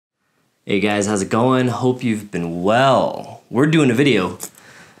Hey guys, how's it going? Hope you've been well. We're doing a video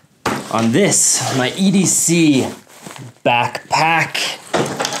on this, my EDC backpack.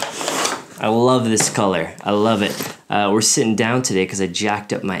 I love this color, I love it. We're sitting down today because I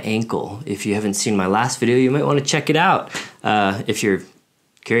jacked up my ankle. If you haven't seen my last video, you might want to check it out if you're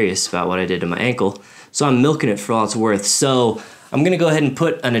curious about what I did to my ankle. So I'm milking it for all it's worth. So I'm gonna go ahead and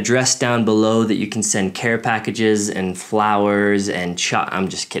put an address down below that you can send care packages and flowers and I'm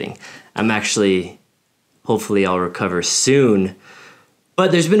just kidding. Hopefully I'll recover soon.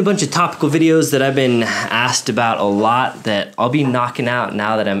 But there's been a bunch of topical videos that I've been asked about a lot that I'll be knocking out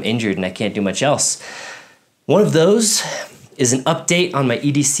now that I'm injured and I can't do much else. One of those is an update on my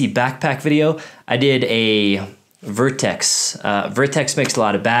EDC backpack video. I did a Vertx. Vertx makes a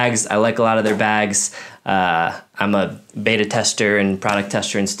lot of bags. I like a lot of their bags. I'm a beta tester and product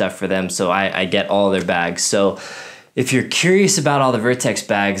tester and stuff for them, so I get all their bags. So if you're curious about all the Vertx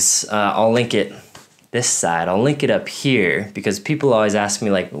bags, I'll link it this side. I'll link it up here because people always ask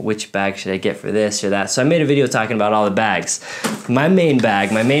me like, which bag should I get for this or that? So I made a video talking about all the bags. My main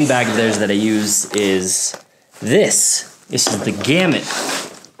bag of theirs that I use is this. This is the Gamut.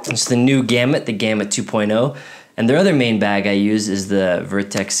 It's the new Gamut, the Gamut 2.0. And their other main bag I use is the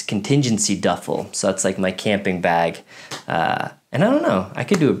Vertx Contingency Duffel. So that's like my camping bag. And I don't know, I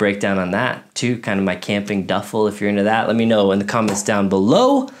could do a breakdown on that too, kind of my camping duffel. If you're into that, let me know in the comments down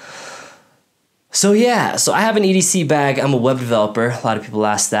below. So yeah, so I have an EDC bag. I'm a web developer. A lot of people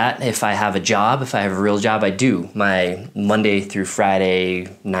ask that. If I have a job, if I have a real job, I do. My Monday through Friday,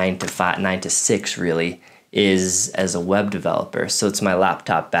 9 to 6 really, is as a web developer. So it's my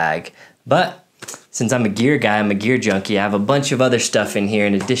laptop bag. But since I'm a gear guy, I'm a gear junkie, I have a bunch of other stuff in here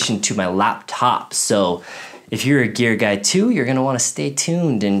in addition to my laptop. So if you're a gear guy too, you're gonna wanna stay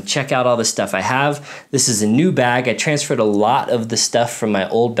tuned and check out all the stuff I have. This is a new bag. I transferred a lot of the stuff from my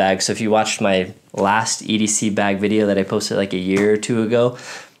old bag. So if you watched my last EDC bag video that I posted like a year or two ago,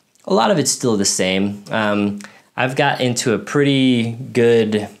 a lot of it's still the same. I've got into a pretty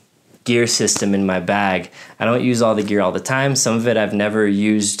good gear system in my bag. I don't use all the gear all the time. Some of it I've never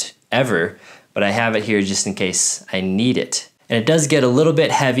used ever, but I have it here just in case I need it. And it does get a little bit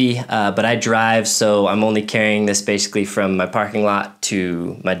heavy, but I drive, so I'm only carrying this basically from my parking lot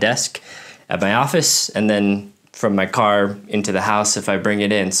to my desk at my office, and then from my car into the house if I bring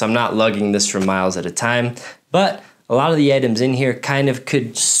it in. So I'm not lugging this for miles at a time, but a lot of the items in here kind of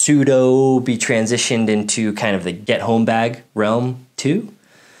could pseudo be transitioned into kind of the get home bag realm too.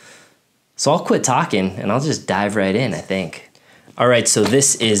 So I'll quit talking and I'll just dive right in, I think. All right, so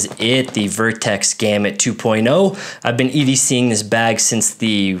this is it, the Vertx Gamut 2.0. I've been EDCing this bag since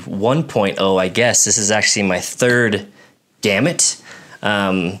the 1.0, I guess. This is actually my third Gamut.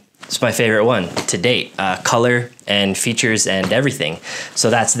 It's my favorite one to date, color and features and everything. So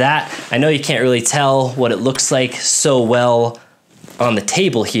that's that. I know you can't really tell what it looks like so well on the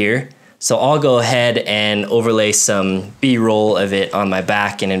table here. So I'll go ahead and overlay some B-roll of it on my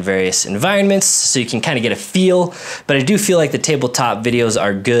back and in various environments so you can kind of get a feel. But I do feel like the tabletop videos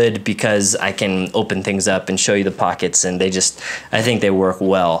are good because I can open things up and show you the pockets, and I think they work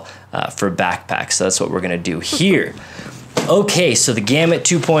well for backpacks. So that's what we're gonna do here. Okay, so the Gamut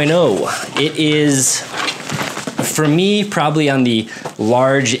 2.0. It is, for me, probably on the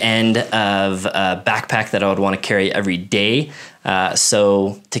large end of a backpack that I would want to carry every day.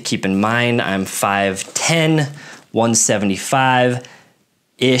 So to keep in mind, I'm 5'10",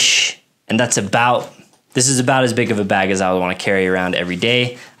 175-ish, and this is about as big of a bag as I would want to carry around every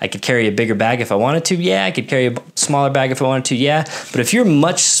day. I could carry a bigger bag if I wanted to, yeah. I could carry a smaller bag if I wanted to, yeah. But if you're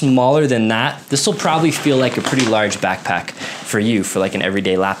much smaller than that, this will probably feel like a pretty large backpack for you, for like an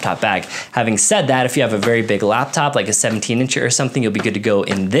everyday laptop bag. Having said that, if you have a very big laptop, like a 17-incher or something, you'll be good to go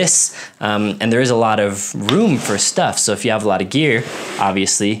in this. And there is a lot of room for stuff. So if you have a lot of gear,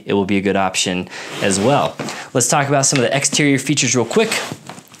 obviously, it will be a good option as well. Let's talk about some of the exterior features real quick.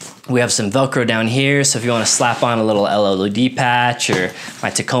 We have some Velcro down here, so if you want to slap on a little LLOD patch or my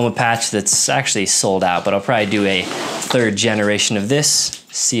Tacoma patch that's actually sold out, but I'll probably do a third generation of this.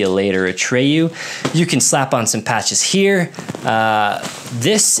 See you later, Atreyu. You can slap on some patches here.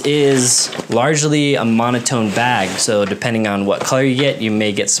 This is largely a monotone bag, so depending on what color you get, you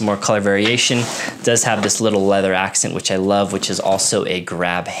may get some more color variation. It does have this little leather accent, which I love, which is also a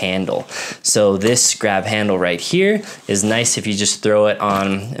grab handle. So this grab handle right here is nice if you just throw it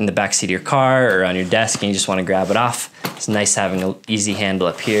on in the backseat of your car or on your desk and you just want to grab it off. It's nice having an easy handle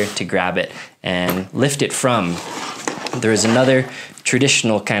up here to grab it and lift it from. There is another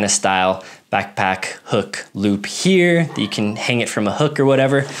traditional kind of style backpack hook loop here that you can hang it from a hook or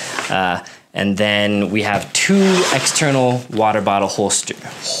whatever. And then we have 2 external water bottle holsters,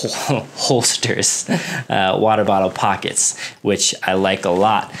 water bottle pockets, which I like a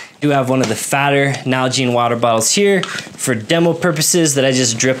lot. I do have one of the fatter Nalgene water bottles here for demo purposes that I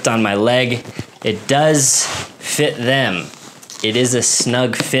just dripped on my leg. It does fit them. It is a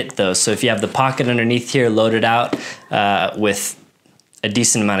snug fit though, so if you have the pocket underneath here loaded out with a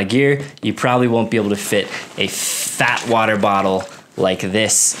decent amount of gear, you probably won't be able to fit a fat water bottle like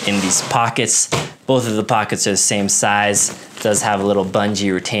this in these pockets. Both of the pockets are the same size. It does have a little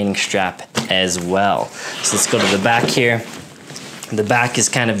bungee retaining strap as well. So let's go to the back here. The back is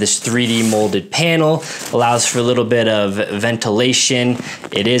kind of this 3D molded panel, allows for a little bit of ventilation.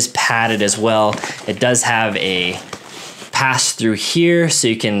 It is padded as well. It does have a pass through here, so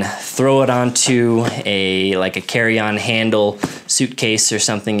you can throw it onto like a carry-on handle suitcase or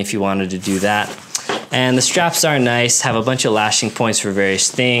something if you wanted to do that. And the straps are nice, have a bunch of lashing points for various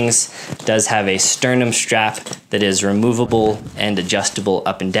things. It does have a sternum strap that is removable and adjustable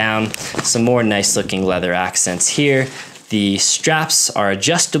up and down. Some more nice looking leather accents here. The straps are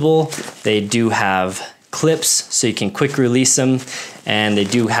adjustable. They do have clips so you can quick release them, and they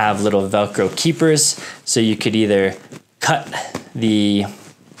do have little Velcro keepers, so you could either cut the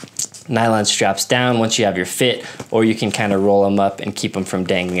nylon straps down once you have your fit, or you can kind of roll them up and keep them from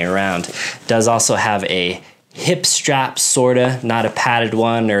dangling around. It does also have a hip strap, sorta, not a padded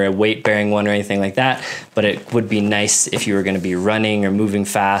one or a weight bearing one or anything like that, but it would be nice if you were going to be running or moving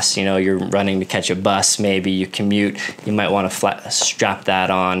fast. You know, you're running to catch a bus, maybe you commute, you might want to strap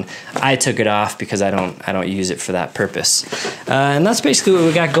that on. I took it off because I don't use it for that purpose. And that's basically what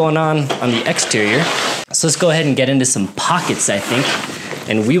we got going on the exterior. So let's go ahead and get into some pockets, I think,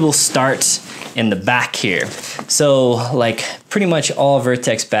 and we will start in the back here. So like pretty much all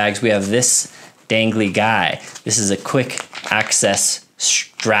Vertx bags, we have this dangly guy. This is a quick access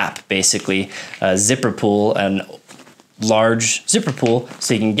strap, basically a zipper pull, and large zipper pull,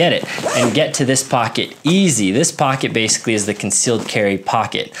 so you can get it and get to this pocket easy. This pocket basically is the concealed carry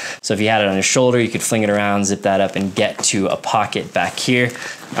pocket. So if you had it on your shoulder, you could fling it around, zip that up, and get to a pocket back here.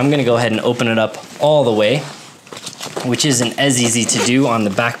 I'm gonna go ahead and open it up all the way, which isn't as easy to do on the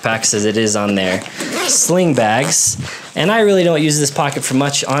backpacks as it is on their sling bags. And I really don't use this pocket for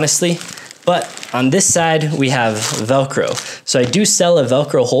much, honestly. But on this side, we have Velcro. So I do sell a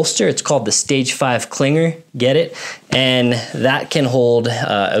Velcro holster. It's called the Stage 5 Clinger, get it? And that can hold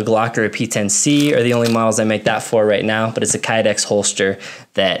a Glock or a P10C, are the only models I make that for right now, but it's a Kydex holster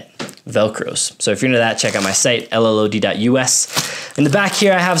that Velcros. So if you're into that, check out my site, LLOD.us. In the back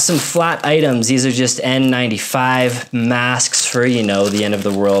here, I have some flat items. These are just N95 masks for, you know, the end of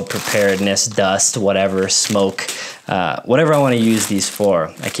the world, preparedness, dust, whatever, smoke. Whatever I want to use these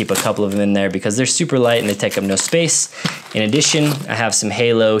for. I keep a couple of them in there because they're super light and they take up no space. In addition, I have some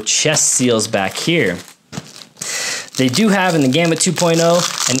Halo chest seals back here. They do have in the Gamut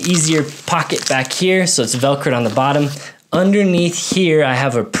 2.0 an easier pocket back here, so it's Velcroed on the bottom. Underneath here, I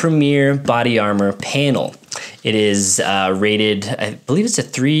have a Premier body armor panel. It is rated, I believe it's a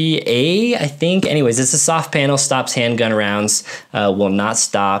 3A, I think. Anyways, it's a soft panel, stops handgun rounds, will not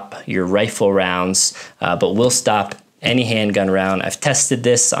stop your rifle rounds, but will stop any handgun round. I've tested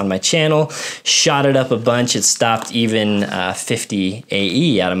this on my channel, shot it up a bunch. It stopped even 50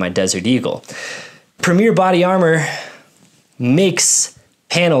 AE out of my Desert Eagle. Premier Body Armor makes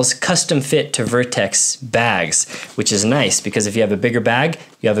panels custom fit to Vertx bags, which is nice because if you have a bigger bag,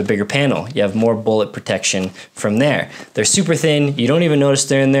 you have a bigger panel. You have more bullet protection from there. They're super thin. You don't even notice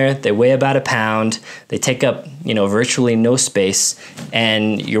they're in there. They weigh about a pound. They take up, you know, virtually no space,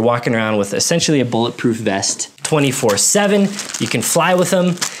 and you're walking around with essentially a bulletproof vest 24/7. You can fly with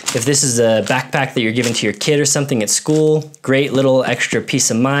them. If this is a backpack that you're giving to your kid or something at school, great little extra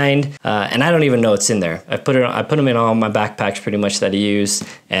peace of mind. And I don't even know it's in there. I put them in all my backpacks pretty much that I use,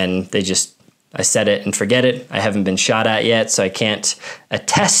 and they just, I set it and forget it. I haven't been shot at yet, so I can't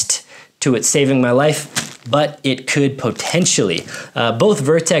attest to it saving my life, but it could potentially. Both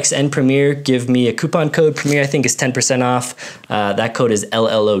Vertx and Premier give me a coupon code. Premier, I think, is 10% off. That code is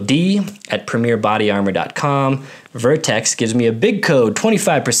LLOD at premierbodyarmor.com. Vertx gives me a big code,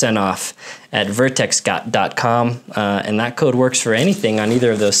 25% off at vertx.com, and that code works for anything on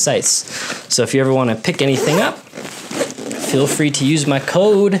either of those sites. So if you ever want to pick anything up, feel free to use my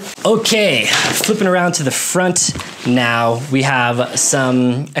code. Okay, flipping around to the front now, we have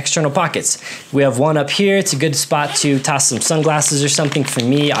some external pockets. We have one up here. It's a good spot to toss some sunglasses or something. For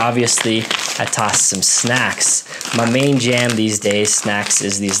me, obviously, I toss some snacks. My main jam these days, snacks,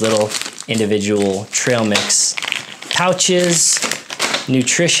 is these little individual trail mix pouches,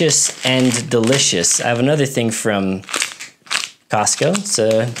 nutritious and delicious. I have another thing from Costco. It's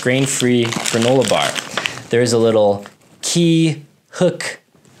a grain-free granola bar. There's a little key hook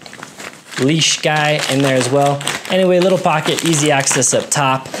leash guy in there as well. Anyway, little pocket, easy access up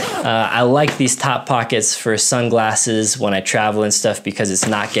top. I like these top pockets for sunglasses when I travel and stuff because it's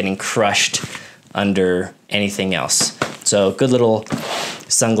not getting crushed under anything else. So good little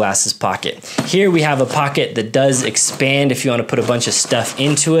sunglasses pocket. Here we have a pocket that does expand if you want to put a bunch of stuff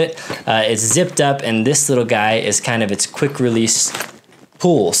into it. It's zipped up, and this little guy is kind of its quick release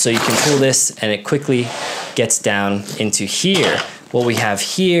pull. So you can pull this and it quickly gets down into here. What we have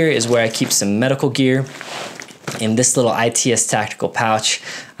here is where I keep some medical gear. In this little ITS tactical pouch,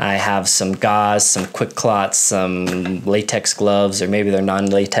 I have some gauze, some quick clots, some latex gloves, or maybe they're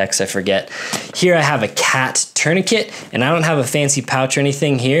non-latex, I forget. Here I have a cat tourniquet, and I don't have a fancy pouch or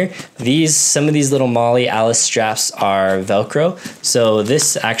anything here. Some of these little Molly Alice straps are Velcro. So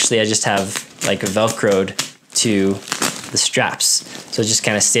this actually I just have like Velcroed to the straps. So it just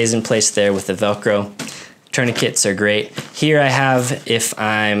kind of stays in place there with the Velcro. Tourniquets are great. Here I have, if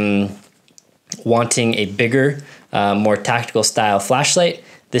I'm wanting a bigger, more tactical style flashlight,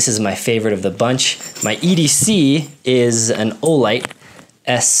 this is my favorite of the bunch. My EDC is an Olight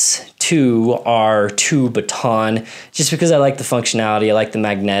S2R2 baton, just because I like the functionality. I like the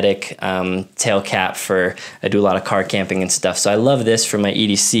magnetic tail cap I do a lot of car camping and stuff. So I love this for my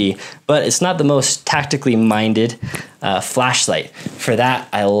EDC, but it's not the most tactically minded flashlight. For that,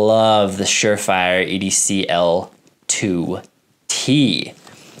 I love the Surefire EDC L2T.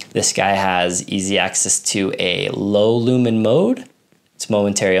 This guy has easy access to a low lumen mode. It's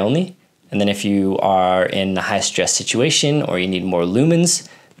momentary only. And then if you are in a high stress situation or you need more lumens,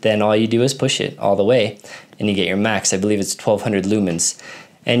 then all you do is push it all the way and you get your max. I believe it's 1200 lumens.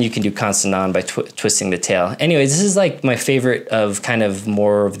 And you can do constant on by twisting the tail. Anyways, this is like my favorite of kind of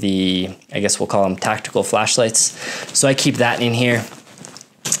more of the, I guess we'll call them tactical flashlights. So I keep that in here,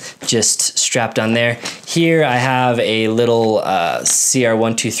 just strapped on there. Here I have a little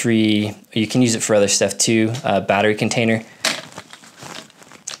CR123, you can use it for other stuff too, battery container.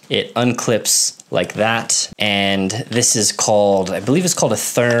 It unclips like that, and this is called, I believe it's called a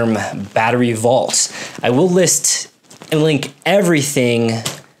Therm battery vault. I will list and link everything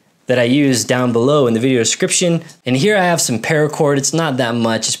that I use down below in the video description. And here I have some paracord. It's not that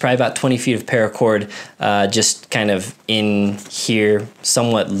much. It's probably about 20 feet of paracord, just kind of in here,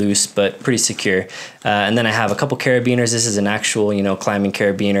 somewhat loose, but pretty secure. And then I have a couple carabiners. This is an actual, climbing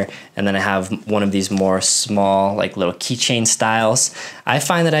carabiner. And then I have one of these more small, like little keychain styles. I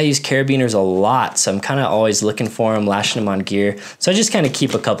find that I use carabiners a lot, so I'm kind of always looking for them, lashing them on gear. So I just kind of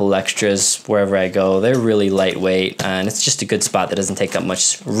keep a couple extras wherever I go. They're really lightweight, and it's just a good spot that doesn't take up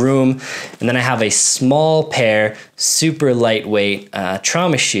much room. And then I have a small pair, super lightweight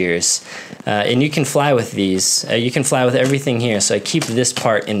trauma shears. And you can fly with these. You can fly with everything here. So I keep this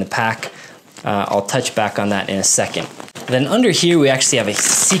part in the pack. I'll touch back on that in a second. Then under here, we actually have a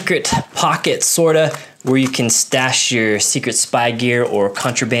secret pocket, sorta, where you can stash your secret spy gear or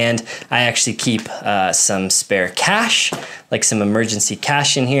contraband. I actually keep some spare cash, like some emergency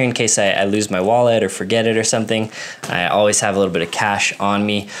cash in here in case I lose my wallet or forget it or something. I always have a little bit of cash on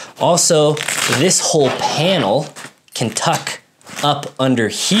me. Also, this whole panel can tuck up under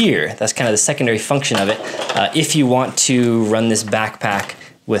here. That's kind of the secondary function of it. If you want to run this backpack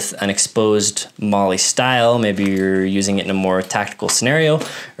with an exposed Molly style, maybe you're using it in a more tactical scenario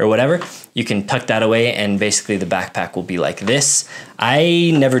or whatever, you can tuck that away and basically the backpack will be like this.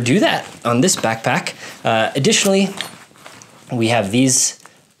 I never do that on this backpack. Additionally, we have these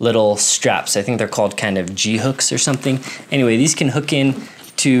little straps. I think they're called kind of G-hooks or something. Anyway, these can hook in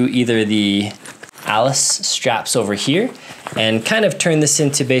to either the Alice straps over here and kind of turn this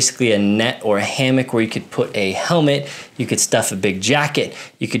into basically a net or a hammock where you could put a helmet, you could stuff a big jacket,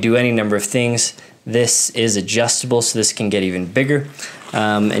 you could do any number of things. This is adjustable, so this can get even bigger.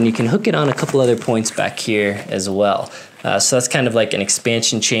 And you can hook it on a couple other points back here as well. So that's kind of like an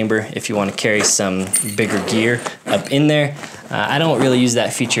expansion chamber if you want to carry some bigger gear up in there. I don't really use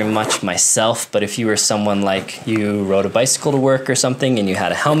that feature much myself, but if you were someone like you rode a bicycle to work or something and you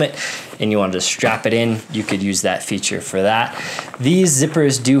had a helmet and you wanted to strap it in, you could use that feature for that. These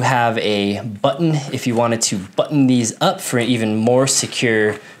zippers do have a button if you wanted to button these up for an even more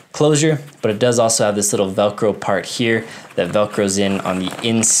secure closure, but it does also have this little Velcro part here that Velcros in on the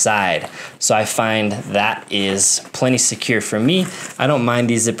inside. So I find that is plenty secure for me. I don't mind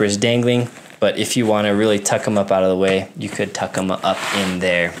these zippers dangling, but if you want to really tuck them up out of the way, you could tuck them up in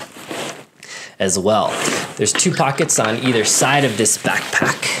there as well. There's two pockets on either side of this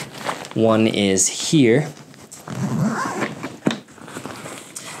backpack. One is here,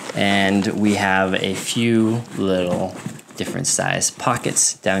 and we have a few little different size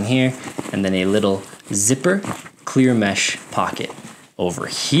pockets down here, and then a little zipper clear mesh pocket over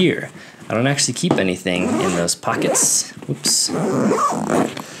here. I don't actually keep anything in those pockets. Oops.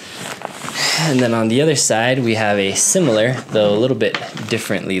 And then on the other side, we have a similar, though a little bit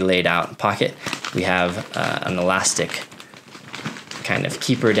differently laid out pocket. We have an elastic kind of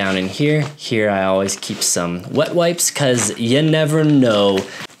keeper down in here. Here I always keep some wet wipes because you never know.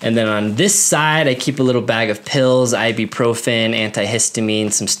 And then on this side, I keep a little bag of pills, ibuprofen,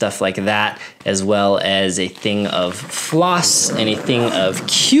 antihistamine, some stuff like that, as well as a thing of floss and a thing of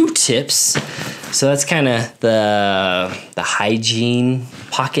Q-tips. So that's kind of the hygiene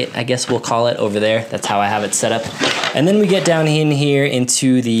pocket, I guess we'll call it, over there. That's how I have it set up. And then we get down in here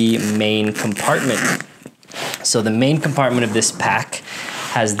into the main compartment. So the main compartment of this pack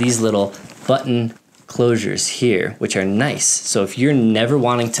has these little button closures here, which are nice. So if you're never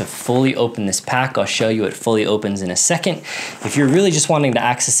wanting to fully open this pack, I'll show you it fully opens in a second. If you're really just wanting to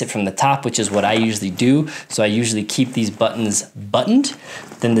access it from the top, which is what I usually do, so I usually keep these buttons buttoned,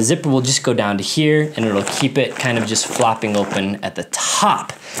 then the zipper will just go down to here and it'll keep it kind of just flopping open at the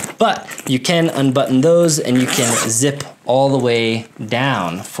top. But you can unbutton those and you can zip all the way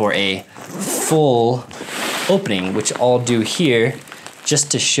down for a full opening, which I'll do here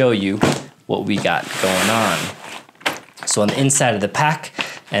just to show you what we got going on. So on the inside of the pack,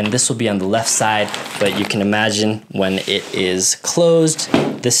 and this will be on the left side, but you can imagine when it is closed,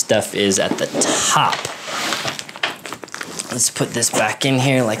 this stuff is at the top. Let's put this back in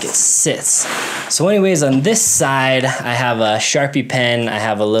here like it sits. So anyways, on this side, I have a Sharpie pen, I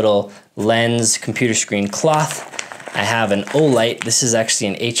have a little lens computer screen cloth, I have an Olight. This is actually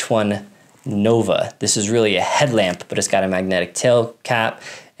an H1 Nova. This is really a headlamp, but it's got a magnetic tail cap,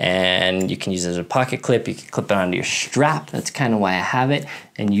 and you can use it as a pocket clip. You can clip it onto your strap. That's kind of why I have it,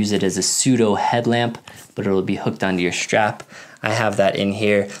 and use it as a pseudo headlamp, but it'll be hooked onto your strap. I have that in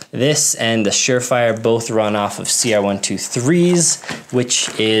here. This and the Surefire both run off of CR123s, which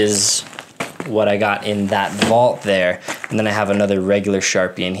is what I got in that vault there. And then I have another regular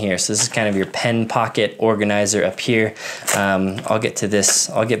Sharpie in here. So this is kind of your pen pocket organizer up here. I'll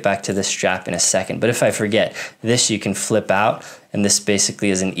get back to this strap in a second. But if I forget, this you can flip out, and this basically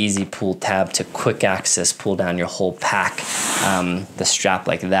is an easy pull tab to quick access, pull down your whole pack. The strap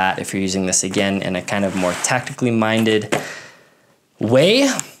like that, if you're using this again in a kind of more tactically minded way.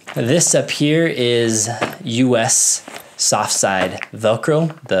 This up here is US soft side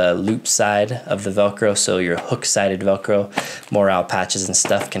Velcro, the loop side of the Velcro, so your hook sided Velcro, morale patches and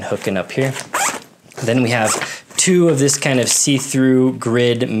stuff can hook in up here. Then we have two of this kind of see-through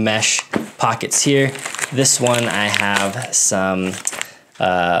grid mesh pockets here. This one I have some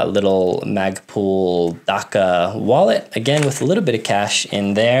little Magpul DACA wallet, again with a little bit of cash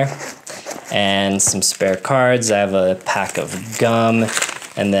in there, and some spare cards. I have a pack of gum.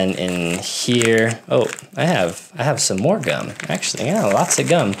 And then in here, oh, I have some more gum, actually. Yeah, lots of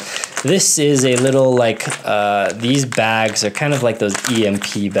gum. This is a little, like, these bags are kind of like those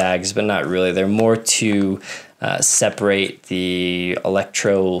EMP bags, but not really. They're more to separate the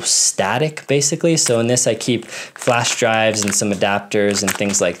electrostatic, basically. So in this I keep flash drives and some adapters and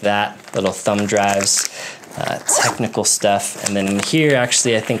things like that, little thumb drives. Technical stuff. And then in here,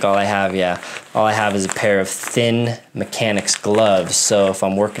 actually, I think all I have is a pair of thin mechanics gloves. So if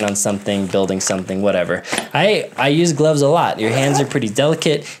I'm working on something, building something, whatever. I use gloves a lot. Your hands are pretty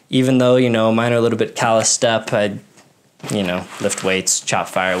delicate, even though, you know, mine are a little bit calloused up. I, you know, lift weights, chop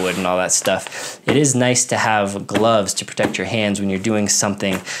firewood and all that stuff. It is nice to have gloves to protect your hands when you're doing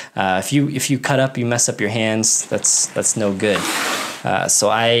something. If you cut up, you mess up your hands, that's no good. So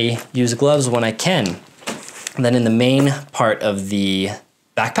I use gloves when I can. And then in the main part of the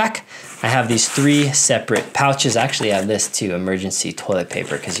backpack, I have these three separate pouches. I actually have this too, emergency toilet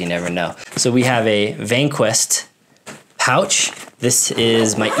paper, because you never know. So we have a VanQuest pouch. This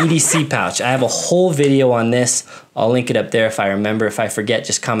is my EDC pouch. I have a whole video on this. I'll link it up there if I remember. If I forget,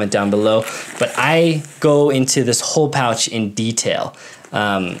 just comment down below. But I go into this whole pouch in detail.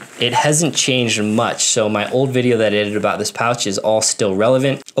 It hasn't changed much, so my old video that I did about this pouch is all still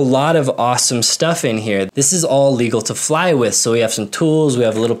relevant. A lot of awesome stuff in here. This is all legal to fly with, so we have some tools, we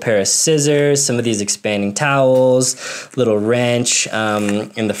have a little pair of scissors, some of these expanding towels, little wrench.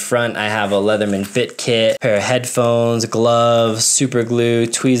 In the front I have a Leatherman bit kit, pair of headphones, gloves, super glue,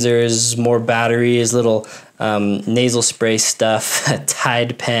 tweezers, more batteries, little nasal spray stuff, a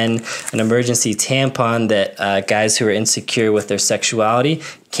Tide pen, an emergency tampon that guys who are insecure with their sexuality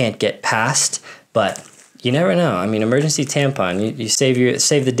can't get past, but you never know. I mean, emergency tampon, you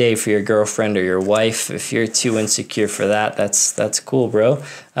save the day for your girlfriend or your wife. If you're too insecure for that, that's cool, bro.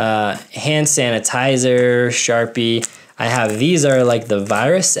 Hand sanitizer, Sharpie. I have, these are like the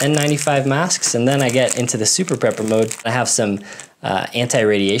virus N95 masks, and then I get into the super prepper mode. I have some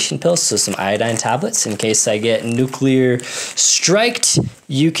anti-radiation pills, so some iodine tablets in case I get nuclear striked.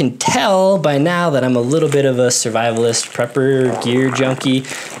 You can tell by now that I'm a little bit of a survivalist, prepper, gear junkie.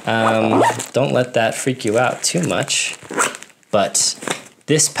 Don't let that freak you out too much. But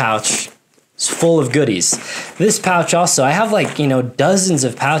this pouch is full of goodies. This pouch also, I have like, you know, dozens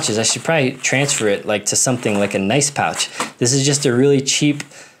of pouches. I should probably transfer it like to something like a nice pouch. This is just a really cheap,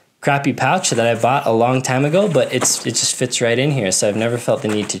 crappy pouch that I bought a long time ago, but it just fits right in here, so I've never felt the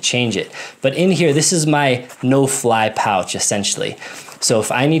need to change it. But in here, this is my no-fly pouch, essentially. So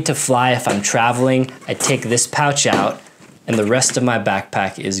if I need to fly, if I'm traveling, I take this pouch out, and the rest of my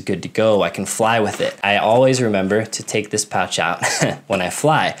backpack is good to go. I can fly with it. I always remember to take this pouch out when I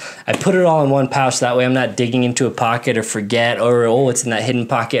fly. I put it all in one pouch, that way I'm not digging into a pocket or forget, or oh, it's in that hidden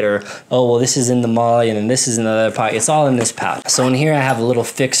pocket, or oh, well, this is in the molly and then this is in the other pocket. It's all in this pouch. So in here I have a little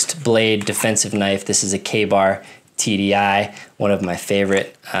fixed blade defensive knife. This is a K-Bar TDI, one of my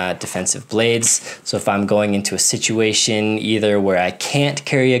favorite defensive blades. So if I'm going into a situation either where I can't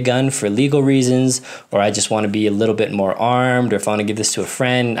carry a gun for legal reasons, or I just want to be a little bit more armed, or if I want to give this to a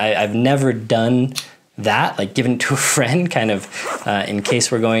friend, I've never done that, like giving it to a friend, kind of in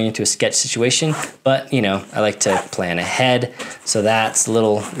case we're going into a sketch situation. But you know, I like to plan ahead. So that's a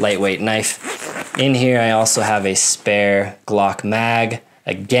little lightweight knife. In here I also have a spare Glock mag.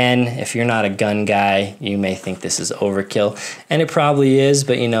 Again, if you're not a gun guy, you may think this is overkill, and it probably is,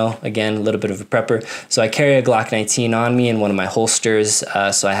 but you know, again, a little bit of a prepper. So I carry a Glock 19 on me in one of my holsters,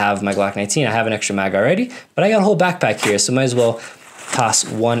 so I have my Glock 19. I have an extra mag already, but I got a whole backpack here, so might as well toss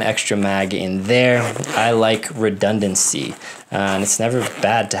one extra mag in there. I like redundancy, and it's never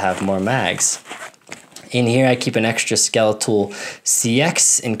bad to have more mags. In here, I keep an extra Skeletal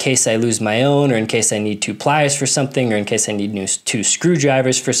CX in case I lose my own, or in case I need 2 pliers for something, or in case I need 2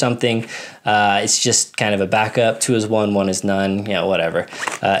 screwdrivers for something. It's just kind of a backup. 2 is 1, 1 is none, you know, whatever.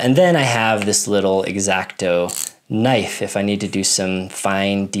 And then I have this little X-Acto knife if I need to do some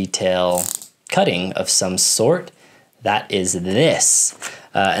fine detail cutting of some sort. That is this.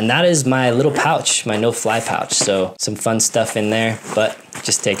 And that is my little pouch, my no-fly pouch. So some fun stuff in there, but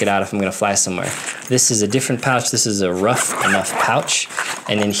just take it out if I'm gonna fly somewhere. This is a different pouch. This is a rough enough pouch.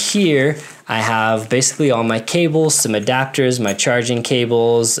 And in here, I have basically all my cables, some adapters, my charging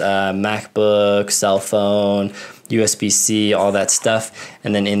cables, MacBook, cell phone, USB-C, all that stuff.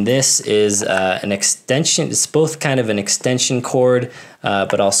 And then in this is an extension. It's both kind of an extension cord,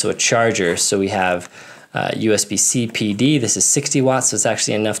 but also a charger. So we have USB-C PD. This is 60 watts, so it's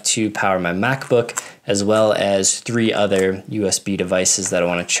actually enough to power my MacBook, as well as 3 other USB devices that I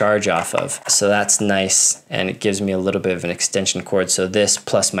want to charge off of. So that's nice, and it gives me a little bit of an extension cord. So this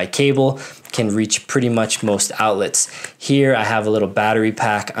plus my cable can reach pretty much most outlets. Here I have a little battery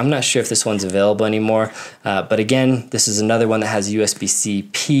pack. I'm not sure if this one's available anymore, but again, this is another one that has USB-C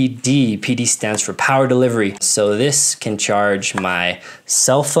PD. PD stands for power delivery. So this can charge my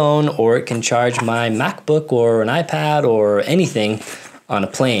cell phone, or it can charge my MacBook or an iPad or anything on a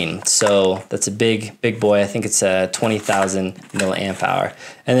plane. So that's a big boy. I think it's a 20,000 milliamp hour.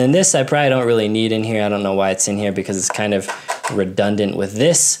 And then this I probably don't really need in here. I don't know why it's in here, because it's kind of redundant with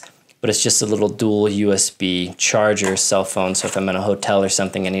this, but it's just a little dual USB charger cell phone. So if I'm in a hotel or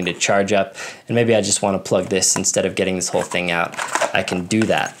something, I need to charge up, and maybe I just want to plug this instead of getting this whole thing out, I can do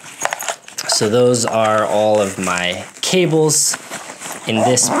that. So those are all of my cables in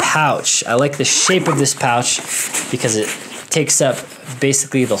this pouch. I like the shape of this pouch because it takes up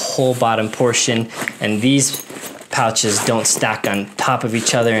basically the whole bottom portion, and these pouches don't stack on top of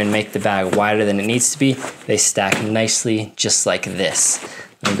each other and make the bag wider than it needs to be. They stack nicely just like this.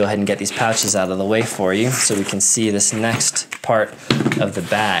 Let me go ahead and get these pouches out of the way for you so we can see this next part of the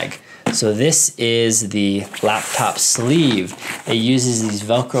bag. So this is the laptop sleeve. It uses these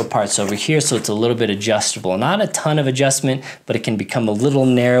Velcro parts over here, so it's a little bit adjustable. Not a ton of adjustment, but it can become a little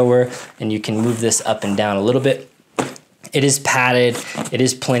narrower, and you can move this up and down a little bit. It is padded, it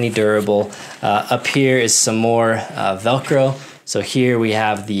is plenty durable. Up here is some more Velcro. So here we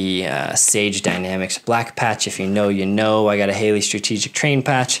have the Sage Dynamics black patch. If you know, you know. I got a Haley Strategic Train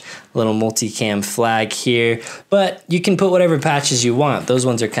patch, a little multicam flag here, but you can put whatever patches you want. Those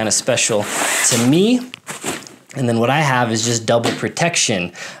ones are kind of special to me. And then what I have is just double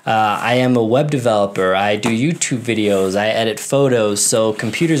protection. I am a web developer. I do YouTube videos. I edit photos. So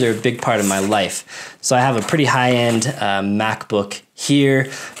computers are a big part of my life. So I have a pretty high-end MacBook here.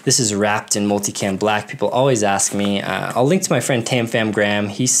 This is wrapped in multicam black. People always ask me. I'll link to my friend Tam Graham.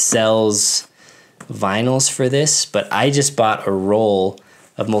 He sells vinyls for this, but I just bought a roll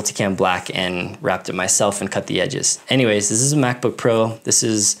of multicam black and wrapped it myself and cut the edges. Anyways, this is a MacBook Pro. This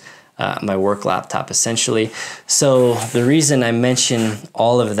is my work laptop essentially. So the reason I mention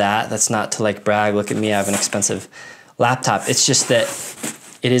all of that, that's not to like brag, look at me, I have an expensive laptop. It's just that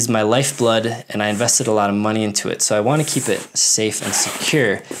it is my lifeblood and I invested a lot of money into it. So I want to keep it safe and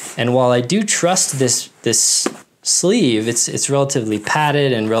secure. And while I do trust this sleeve, it's relatively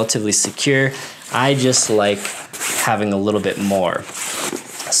padded and relatively secure, I just like having a little bit more.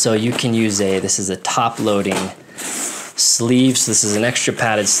 So you can use this is a top loading sleeve. So this is an extra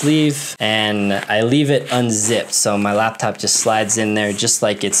padded sleeve and I leave it unzipped. So my laptop just slides in there just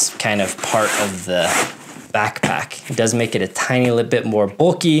like it's kind of part of the backpack. It does make it a tiny little bit more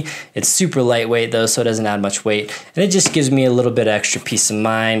bulky. It's super lightweight though, so it doesn't add much weight. And it just gives me a little bit of extra peace of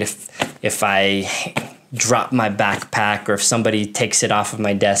mind if I drop my backpack or if somebody takes it off of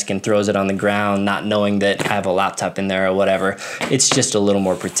my desk and throws it on the ground, not knowing that I have a laptop in there or whatever. It's just a little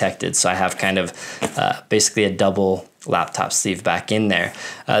more protected. So I have kind of basically a double laptop sleeve back in there.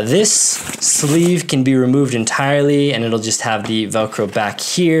 This sleeve can be removed entirely and it'll just have the Velcro back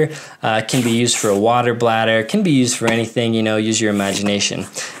here. Can be used for a water bladder, can be used for anything, you know, use your imagination.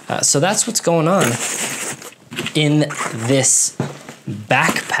 So that's what's going on in this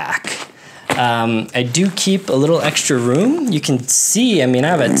backpack. I do keep a little extra room. You can see, I mean, I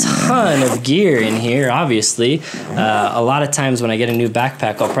have a ton of gear in here, obviously. A lot of times when I get a new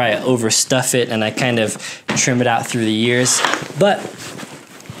backpack, I'll probably overstuff it and I kind of trim it out through the years. But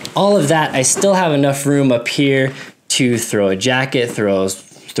all of that, I still have enough room up here to throw a jacket, throw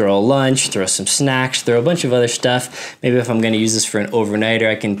a lunch, throw some snacks, throw a bunch of other stuff. Maybe if I'm going to use this for an overnighter,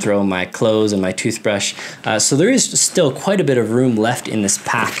 I can throw my clothes and my toothbrush. So there is still quite a bit of room left in this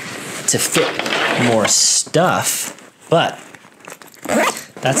pack to fit more stuff, but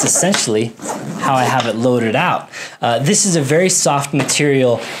that's essentially how I have it loaded out. This is a very soft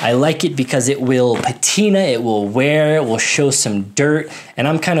material. I like it because it will patina, it will wear, it will show some dirt, and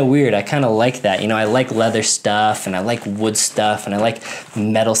I'm kind of weird. I kind of like that. You know, I like leather stuff, and I like wood stuff, and I like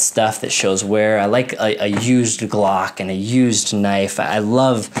metal stuff that shows wear. I like a used Glock and a used knife. I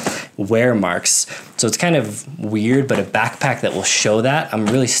love wear marks. So it's kind of weird, but a backpack that will show that, I'm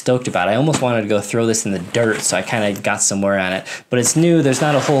really stoked about. I almost wanted to go throw this in the dirt, so I kind of got some wear on it. But it's new, there's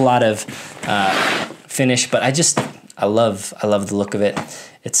not a whole lot of finish, but I love the look of it.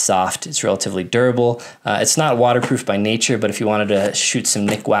 It's soft, it's relatively durable. It's not waterproof by nature, but if you wanted to shoot some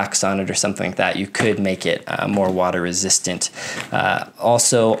nick wax on it or something like that, you could make it more water resistant.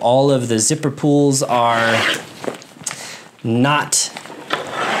 Also, all of the zipper pulls are not,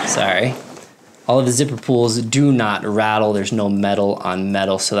 all of the zipper pulls do not rattle. There's no metal on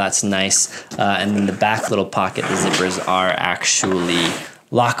metal, so that's nice. And then the back little pocket, the zippers are actually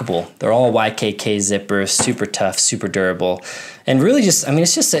lockable. They're all YKK zippers, super tough, super durable. And really just, I mean,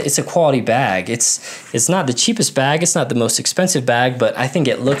 it's a quality bag. It's not the cheapest bag, it's not the most expensive bag, but I think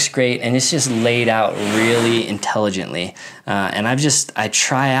it looks great and it's just laid out really intelligently. And I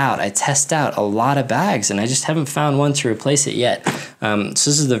test out a lot of bags and I just haven't found one to replace it yet. So this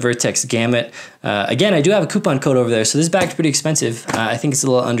is the Vertx Gamut. Again, I do have a coupon code over there, so this bag's pretty expensive. I think it's a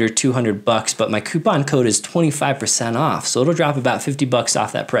little under 200 bucks, but my coupon code is 25% off, so it'll drop about 50 bucks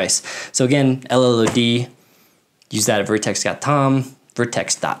off that price. So again, LLOD, use that at vertx.com,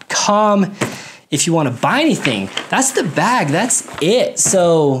 vertx.com. If you want to buy anything, that's the bag, that's it.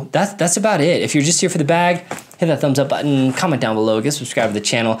 So that's about it. If you're just here for the bag, hit that thumbs up button, comment down below, get subscribed to the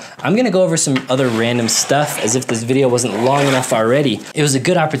channel. I'm gonna go over some other random stuff as if this video wasn't long enough already. It was a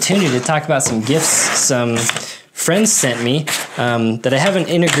good opportunity to talk about some gifts some friends sent me that I haven't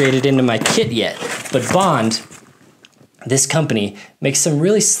integrated into my kit yet. But Bond, this company, makes some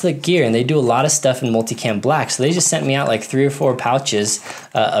really slick gear and they do a lot of stuff in multicam black. So they just sent me out like 3 or 4 pouches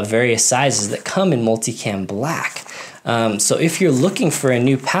of various sizes that come in multicam black. So if you're looking for a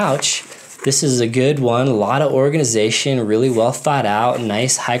new pouch, this is a good one. A lot of organization, really well thought out,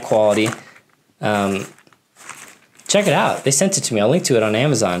 nice, high quality. Check it out. They sent it to me. I'll link to it on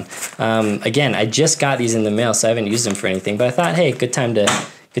Amazon. Again, I just got these in the mail, so I haven't used them for anything, but I thought, hey, good time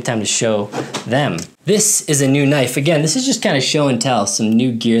to show them. This is a new knife. Again, this is just kind of show and tell, some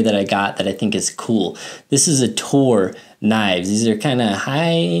new gear that I got that I think is cool. This is a Tor knives. These are kind of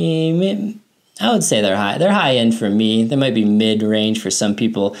high, I would say they're high. They're high end for me. They might be mid-range for some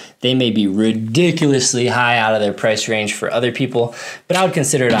people. They may be ridiculously high out of their price range for other people, but I would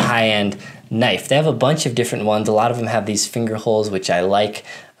consider it a high-end knife. They have a bunch of different ones. A lot of them have these finger holes, which I like.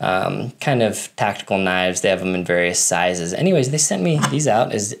 Kind of tactical knives. They have them in various sizes. Anyways, they sent me these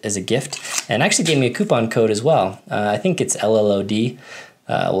out as a gift and actually gave me a coupon code as well. I think it's LLOD.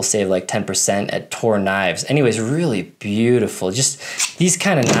 we'll save like 10% at Tor Knives. Anyways, really beautiful. Just these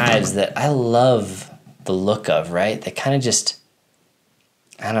kind of knives that I love the look of, right? They kind of just,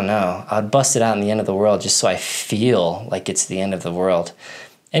 I don't know. I'd bust it out in the end of the world just so I feel like it's the end of the world.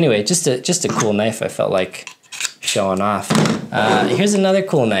 Anyway, just a cool knife I felt like showing off. Here's another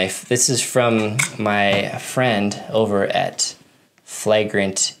cool knife. This is from my friend over at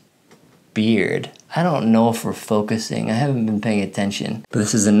Flagrant Beard. I don't know if we're focusing. I haven't been paying attention. But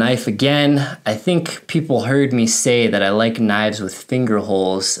this is a knife again. I think people heard me say that I like knives with finger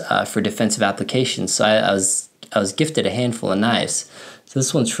holes for defensive applications. So I was gifted a handful of knives. So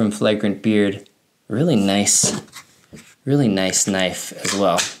this one's from Flagrant Beard. Really nice knife as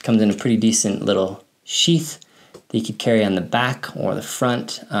well. Comes in a pretty decent little sheath that you could carry on the back or the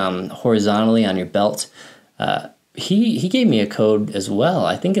front, horizontally on your belt. He gave me a code as well.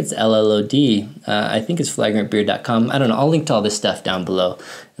 I think it's LLOD. I think it's flagrantbeard.com. I don't know. I'll link to all this stuff down below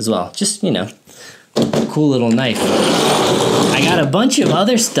as well. Just, you know, cool little knife. I got a bunch of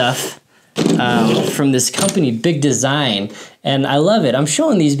other stuff from this company, Big Design, and I love it. I'm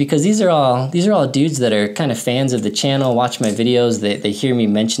showing these because these are all dudes that are kind of fans of the channel, watch my videos. They hear me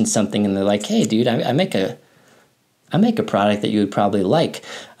mention something and they're like, hey, dude, I make a product that you would probably like.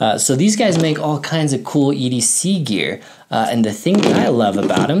 So these guys make all kinds of cool EDC gear. And the thing that I love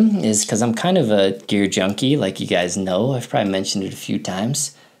about them is, because I'm kind of a gear junkie, like you guys know, I've probably mentioned it a few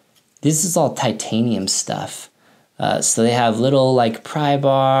times. This is all titanium stuff. So they have little like pry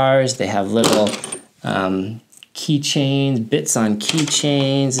bars, they have little keychains, bits on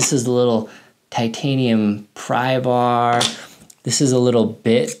keychains. This is the little titanium pry bar. This is a little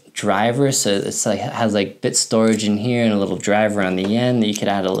bit driver, so it's like has like bit storage in here and a little driver on the end that you could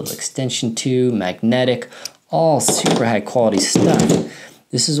add a little extension to, magnetic, all super high quality stuff.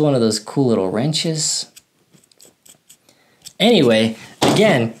 This is one of those cool little wrenches. Anyway,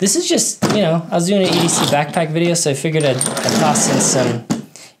 again, this is just, you know, I was doing an EDC backpack video, so I figured I'd toss in some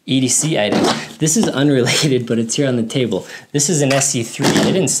EDC items. This is unrelated, but it's here on the table. This is an SE3.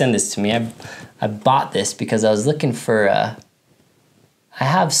 They didn't send this to me. I bought this because I was looking for I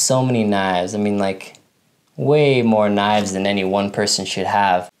have so many knives. I mean, like, way more knives than any one person should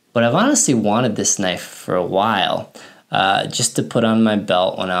have. But I've honestly wanted this knife for a while, just to put on my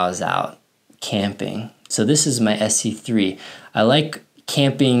belt when I was out camping. So this is my SE3. I like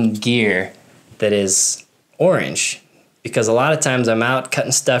camping gear that is orange, because a lot of times I'm out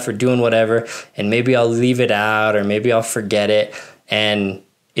cutting stuff or doing whatever, and maybe I'll leave it out or maybe I'll forget it. And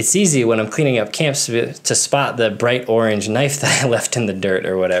it's easy when I'm cleaning up camps to spot the bright orange knife that I left in the dirt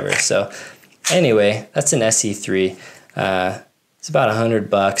or whatever. So anyway, that's an SE3. It's about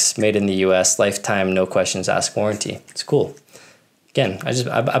 $100, made in the US, lifetime, no questions asked warranty. It's cool. Again,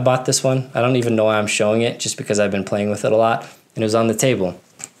 I bought this one. I don't even know why I'm showing it, just because I've been playing with it a lot, and it was on the table.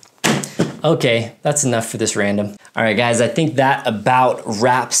 Okay, that's enough for this random. All right, guys, I think that about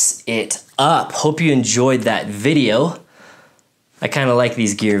wraps it up. Hope you enjoyed that video. I kind of like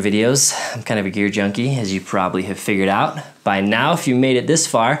these gear videos. I'm kind of a gear junkie, as you probably have figured out by now. If you made it this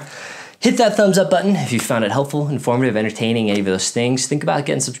far, hit that thumbs up button if you found it helpful, informative, entertaining, any of those things. Think about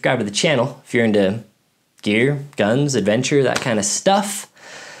getting subscribed to the channel if you're into gear, guns, adventure, that kind of stuff.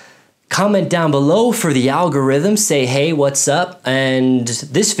 Comment down below for the algorithm. Say, hey, what's up? And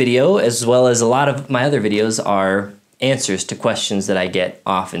this video, as well as a lot of my other videos, are answers to questions that I get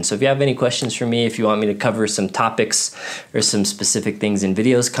often. So if you have any questions for me, if you want me to cover some topics or some specific things in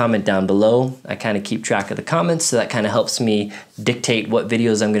videos, comment down below. I kind of keep track of the comments, so that kind of helps me dictate what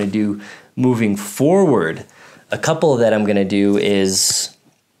videos I'm going to do moving forward. A couple that I'm going to do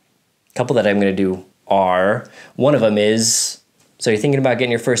are, one of them is, so you're thinking about getting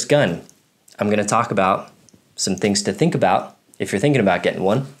your first gun. I'm going to talk about some things to think about if you're thinking about getting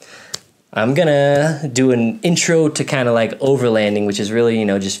one. I'm gonna do an intro to kind of like overlanding, which is really, you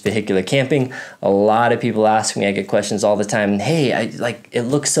know, just vehicular camping. A lot of people ask me, I get questions all the time, hey, it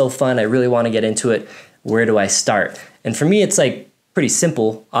looks so fun, I really want to get into it. Where do I start? And for me, it's like pretty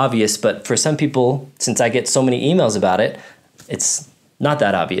simple, obvious, but for some people, since I get so many emails about it, it's not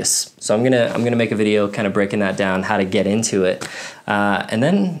that obvious. So I'm gonna make a video kind of breaking that down, how to get into it. And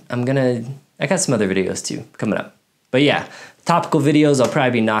then I got some other videos too coming up. But yeah, topical videos, I'll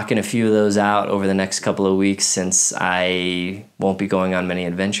probably be knocking a few of those out over the next couple of weeks, since I won't be going on many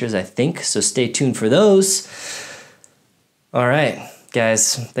adventures, I think. So stay tuned for those. All right,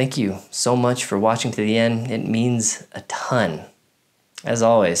 guys, thank you so much for watching to the end. It means a ton. As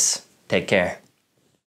always, take care.